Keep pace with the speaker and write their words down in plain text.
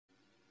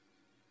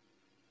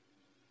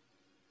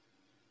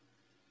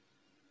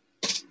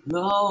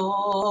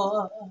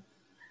Lord,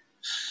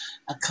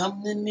 I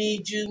come to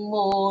need you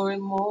more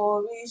and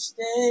more each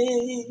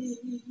day.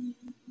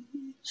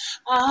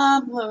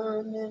 I'm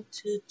learning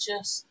to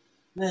just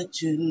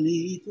let you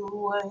lead the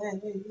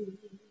way.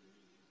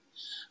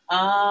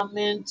 I'm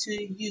into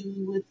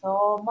you with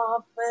all my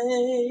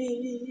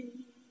faith.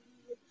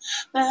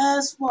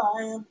 That's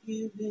why I'm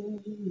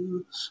giving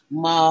you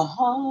my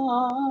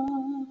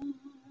heart,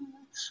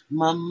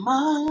 my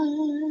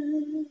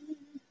mind,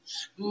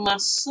 my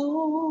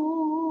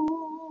soul.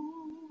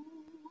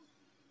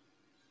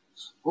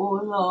 Oh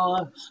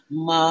Lord,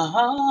 my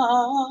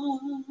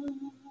heart,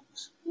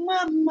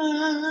 my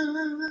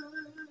mind,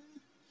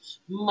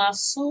 my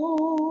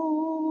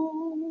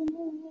soul.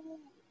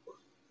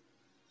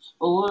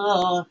 Oh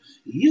Lord,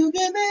 you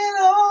give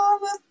it all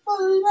for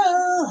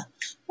love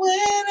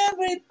when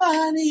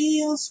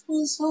everybody else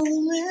was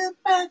holding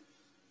back.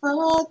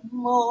 But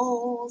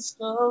most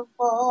of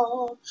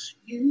all,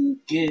 you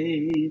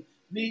gave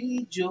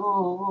me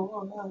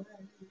joy.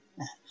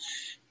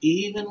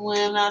 Even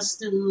when I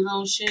stood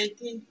on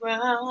shaky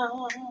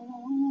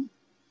ground,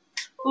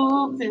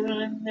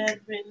 fulfilling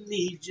every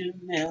need, you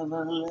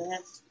never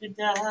let me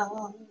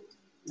down.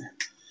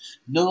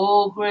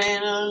 No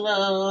greater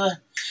love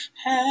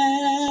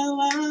have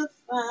I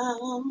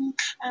found.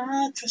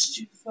 I trust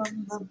you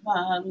from the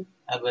bottom.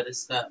 I better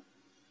stop.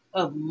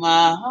 Of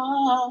my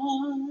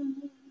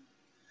heart,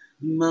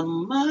 my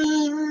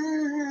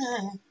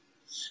mind,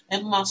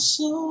 and my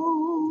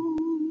soul.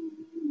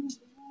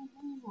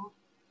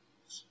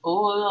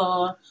 Oh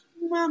Lord,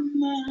 my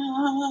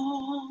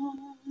mind,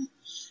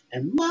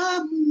 and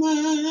my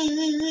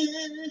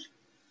mind,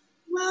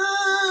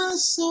 my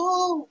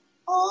soul.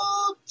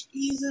 Oh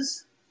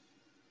Jesus.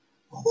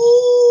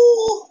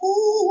 Ooh,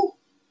 ooh.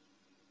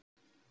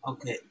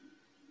 Okay.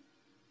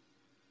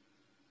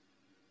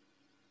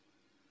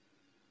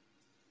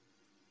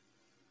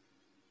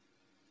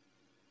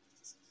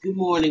 Good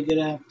morning, good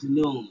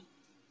afternoon,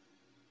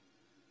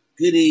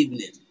 good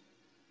evening.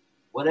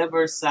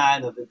 Whatever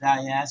side of the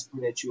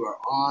diaspora that you are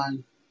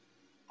on,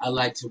 I'd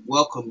like to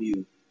welcome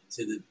you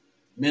to the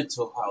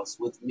Mental House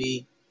with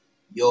me,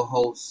 your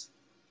host,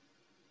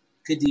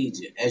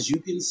 Khadija. As you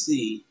can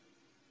see,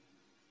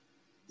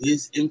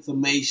 this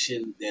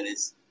information that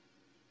is,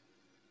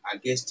 I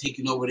guess,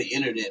 taking over the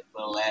internet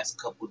for the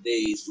last couple of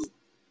days with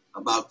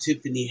about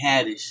Tiffany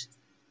Haddish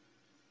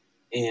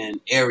and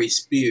Aries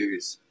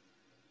Spears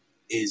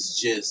is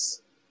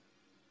just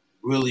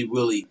really,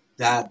 really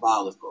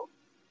diabolical.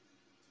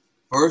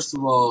 First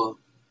of all,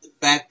 the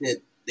fact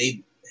that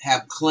they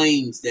have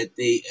claims that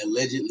they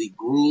allegedly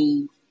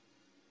groomed,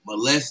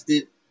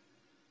 molested,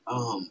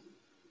 um,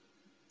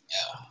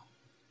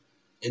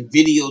 and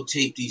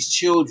videotaped these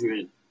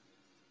children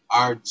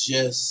are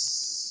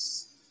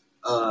just,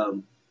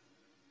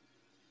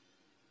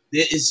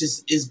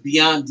 it's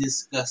beyond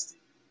disgusting.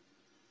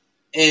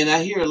 And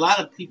I hear a lot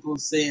of people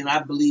saying,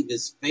 I believe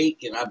it's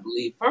fake, and I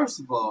believe, first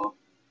of all,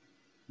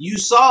 you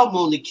saw them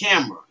on the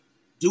camera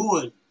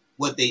doing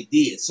what they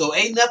did. So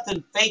ain't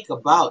nothing fake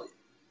about it.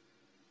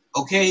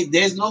 Okay?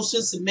 There's no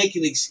sense in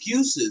making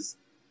excuses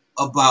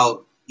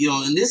about,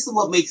 and this is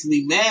what makes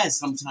me mad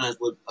sometimes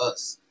with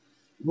us.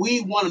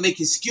 We want to make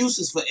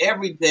excuses for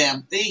every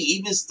damn thing,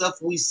 even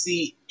stuff we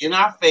see in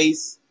our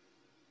face.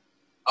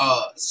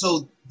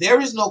 So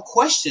there is no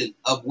question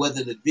of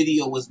whether the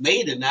video was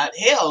made or not.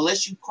 Hell,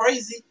 unless you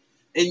crazy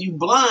and you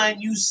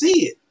blind, you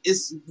see it.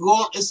 It's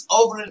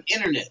over the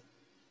internet.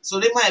 So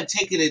they might have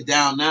taken it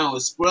down now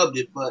and scrubbed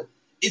it, but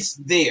it's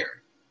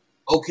there.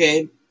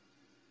 Okay?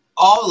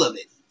 All of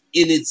it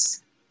in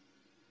its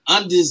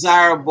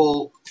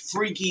undesirable,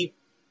 freaky,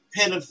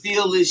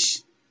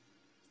 pedophilish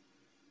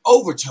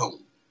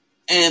overtone.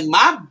 And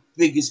my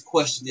biggest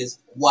question is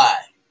why?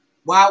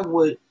 Why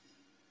would,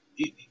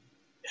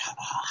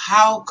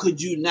 how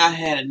could you not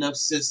have enough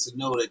sense to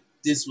know that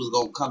this was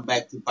going to come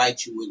back to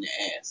bite you in the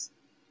ass?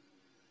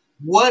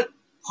 What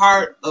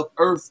part of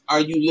earth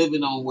are you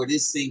living on where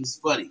this seems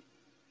funny?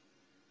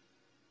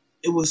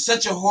 It was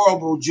such a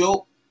horrible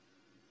joke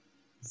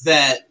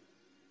that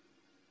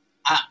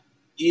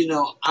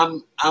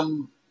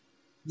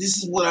this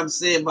is what I'm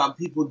saying about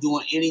people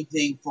doing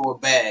anything for a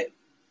bag,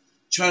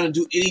 trying to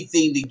do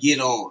anything to get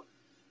on.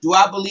 Do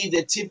I believe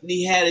that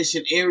Tiffany Haddish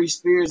and Aries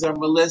Spears are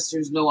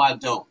molesters? No, I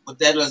don't. But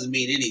that doesn't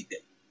mean anything.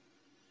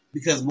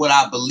 Because what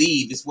I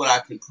believe is what I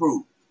can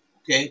prove.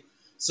 Okay?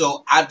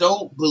 So I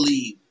don't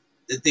believe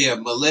that they are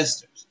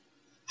molesters.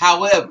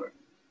 However,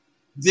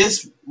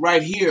 this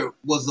right here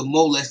was a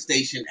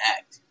molestation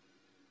act.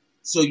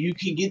 So you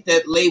can get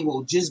that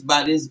label just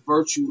by this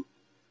virtue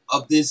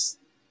of this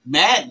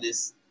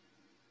madness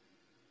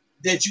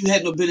that you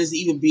had no business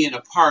even being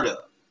a part of.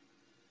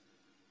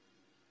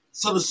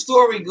 So the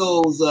story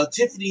goes,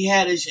 Tiffany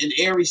Haddish and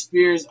Aries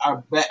Spears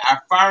are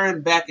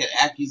firing back at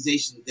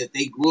accusations that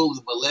they groomed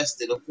and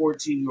molested a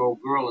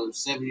 14-year-old girl and a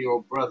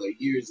 7-year-old brother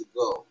years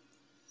ago.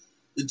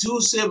 The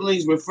two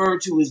siblings,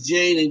 referred to as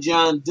Jane and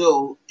John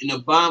Doe, in a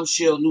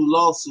bombshell new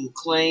lawsuit,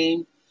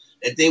 claim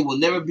that they will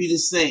never be the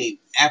same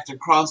after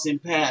crossing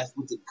paths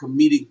with the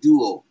comedic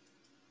duo.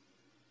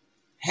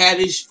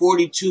 Haddish,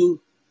 42,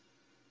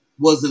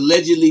 was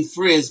allegedly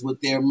friends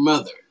with their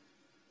mother.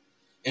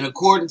 And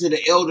according to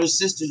the elder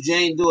sister,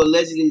 Jane Doe,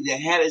 allegedly that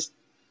Haddish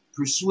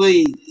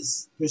persuaded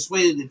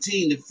the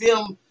teen to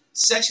film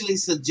sexually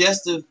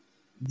suggestive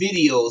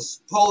videos,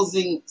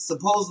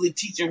 supposedly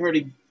teaching her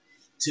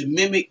to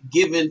mimic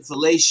giving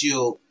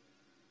fellatio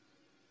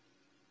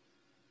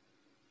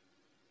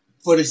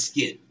for the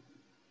skin.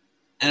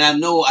 And I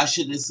know I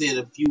shouldn't have said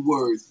a few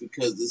words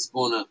because it's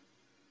going to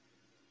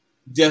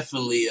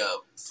definitely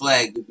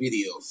flag the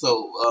video.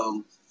 So,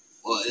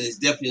 well, it's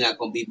definitely not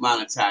going to be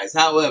monetized.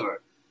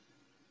 However,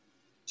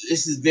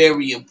 this is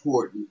very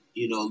important.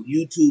 You know,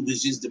 YouTube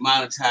is just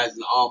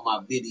demonetizing all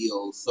my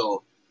videos.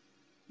 So,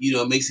 you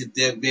know, it makes it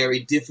very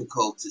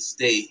difficult to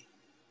stay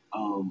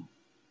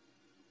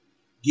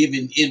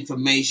giving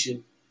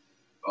information,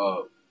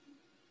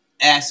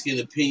 asking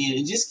opinion,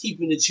 and just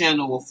keeping the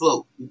channel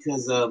afloat.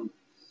 Because,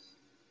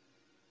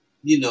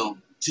 you know,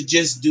 to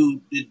just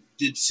to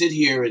sit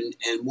here and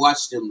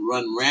watch them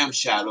run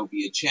ramshot over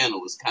your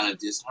channel is kind of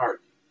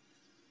disheartening.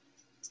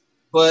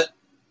 But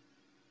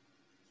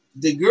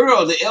the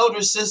girl, the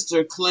elder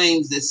sister,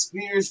 claims that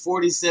Spears,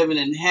 47,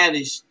 and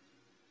Haddish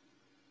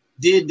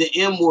did the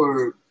M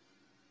word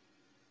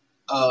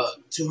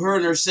to her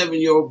and her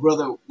 7-year-old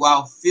brother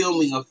while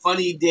filming a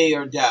Funny Day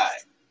or Die.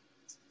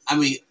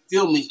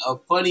 Filming a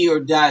Funny or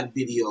Die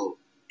video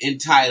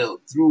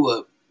entitled Through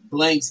a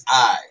Blank's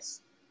Eyes.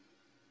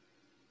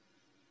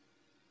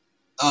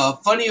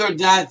 Funny or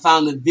Die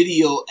found the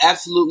video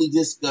absolutely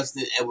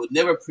disgusting and would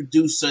never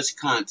produce such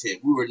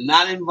content. We were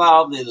not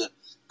involved in the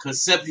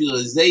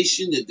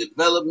conceptualization, the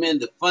development,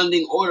 the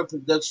funding, or the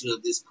production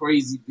of this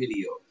crazy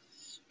video.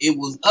 It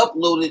was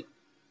uploaded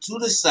to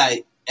the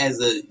site as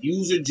a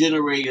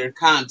user-generated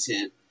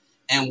content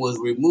and was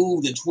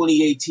removed in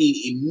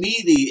 2018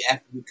 immediately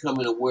after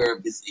becoming aware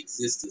of its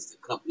existence, the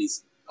company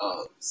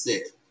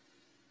said.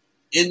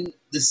 In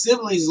the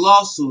siblings'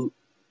 lawsuit,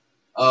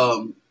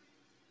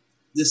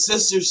 the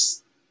sister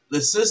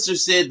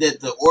said that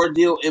the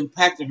ordeal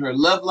impacted her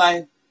love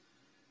life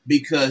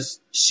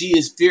because she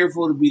is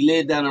fearful to be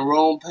led down the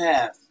wrong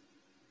path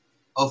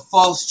of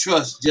false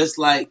trust, just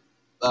like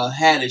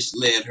Haddish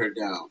led her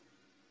down.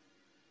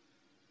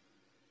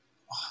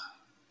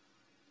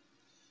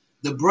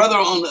 The brother,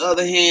 on the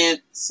other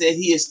hand, said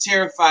he is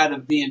terrified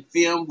of being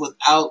filmed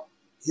without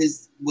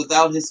his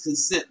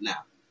consent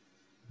now.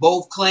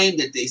 Both claim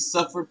that they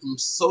suffered from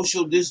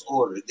social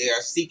disorder. They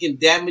are seeking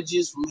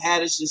damages from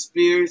Haddish and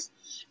Spears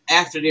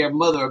after their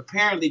mother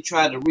apparently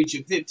tried to reach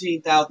a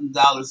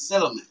 $15,000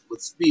 settlement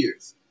with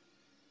Spears.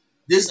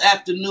 This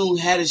afternoon,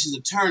 Haddish's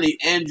attorney,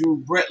 Andrew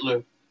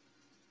Bretler,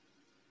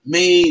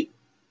 made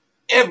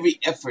every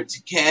effort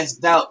to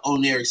cast doubt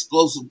on their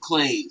explosive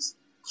claims,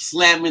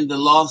 slamming the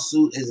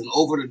lawsuit as an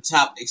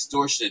over-the-top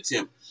extortion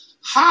attempt.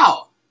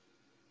 How?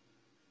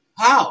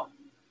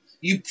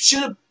 You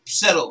should have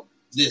settled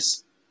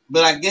this.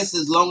 But I guess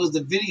as long as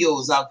the video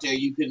is out there,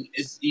 you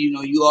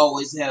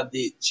always have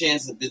the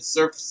chance of it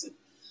surfacing.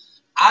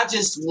 I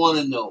just want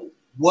to know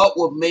what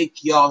would make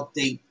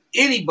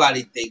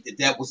anybody think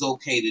that was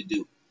okay to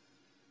do.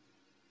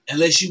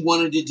 Unless you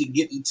wanted it to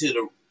get into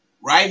the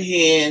right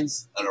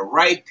hands of the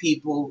right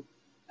people.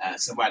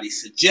 Somebody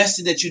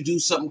suggested that you do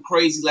something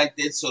crazy like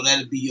that, so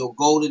that'd be your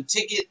golden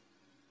ticket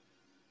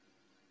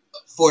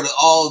for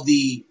all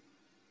the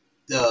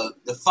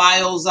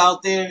files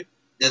out there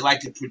that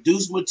like to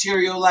produce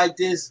material like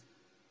this.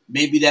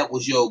 Maybe that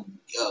was your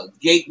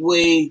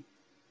gateway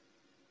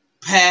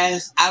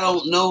pass. I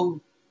don't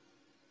know.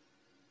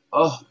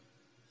 Oh,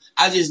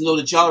 I just know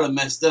that y'all done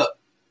messed up.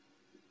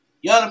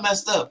 Y'all done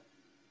messed up.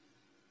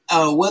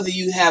 Whether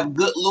you have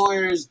good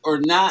lawyers or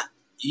not,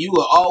 you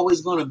are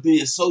always going to be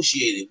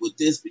associated with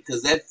this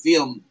because that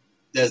film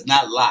does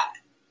not lie.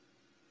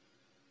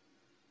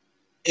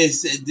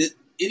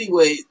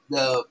 Anyway,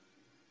 the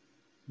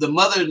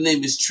mother's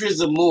name is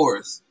Trizza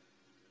Morris,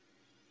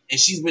 and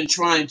she's been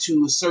trying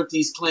to assert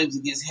these claims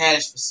against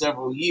Haddish for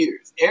several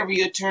years. Every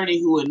attorney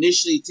who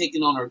initially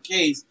taken on her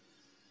case,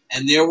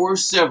 and there were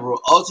several,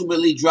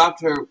 ultimately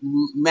dropped her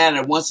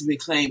matter once it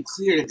became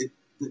clear that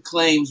the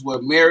claims were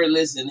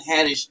meritless and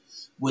Haddish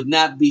would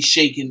not be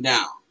shaken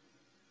down.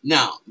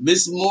 Now,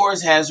 Miss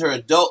Morris has her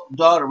adult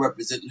daughter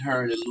representing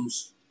her in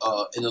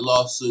the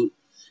lawsuit,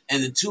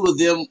 and the two of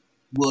them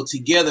will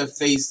together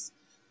face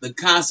the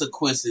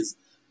consequences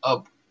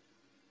of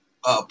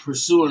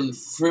pursuing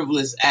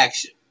frivolous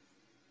action.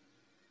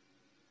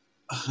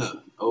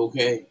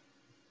 Okay.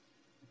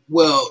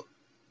 Well,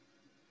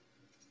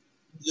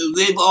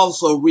 they've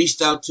also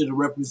reached out to the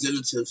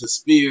representatives of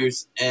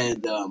Spears,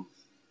 and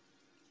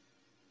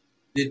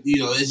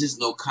there's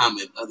just no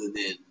comment other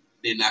than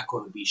they're not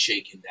going to be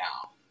shaken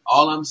down.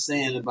 All I'm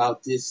saying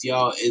about this,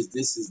 y'all, is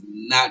this is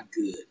not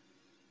good.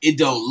 It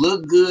don't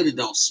look good. It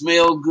don't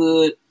smell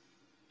good.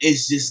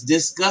 It's just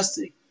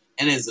disgusting.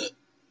 And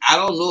I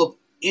don't know if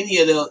any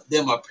of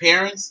them are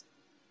parents.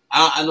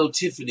 I know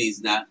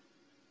Tiffany's not.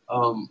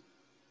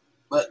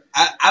 But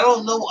I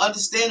don't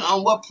understand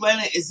on what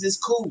planet is this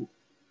cool?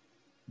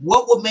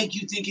 What would make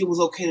you think it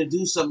was okay to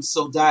do something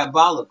so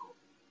diabolical?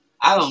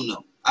 I don't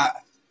know.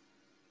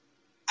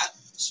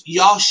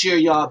 Y'all share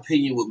your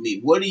opinion with me.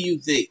 What do you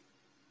think?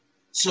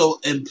 So,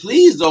 and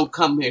please don't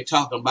come here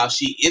talking about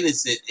she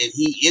innocent and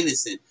he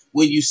innocent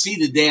when you see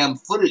the damn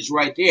footage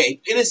right there.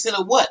 Innocent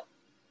of what?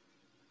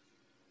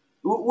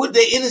 What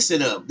they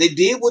innocent of? They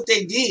did what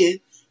they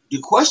did. The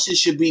question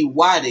should be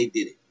why they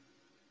did it.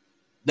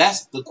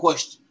 That's the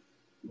question.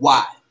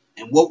 Why?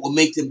 And what would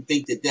make them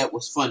think that that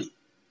was funny?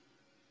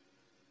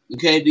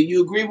 Okay, do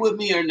you agree with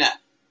me or not?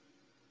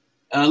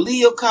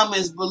 Leave your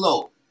comments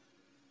below.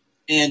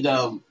 And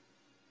I'm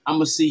going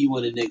to see you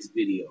in the next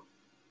video.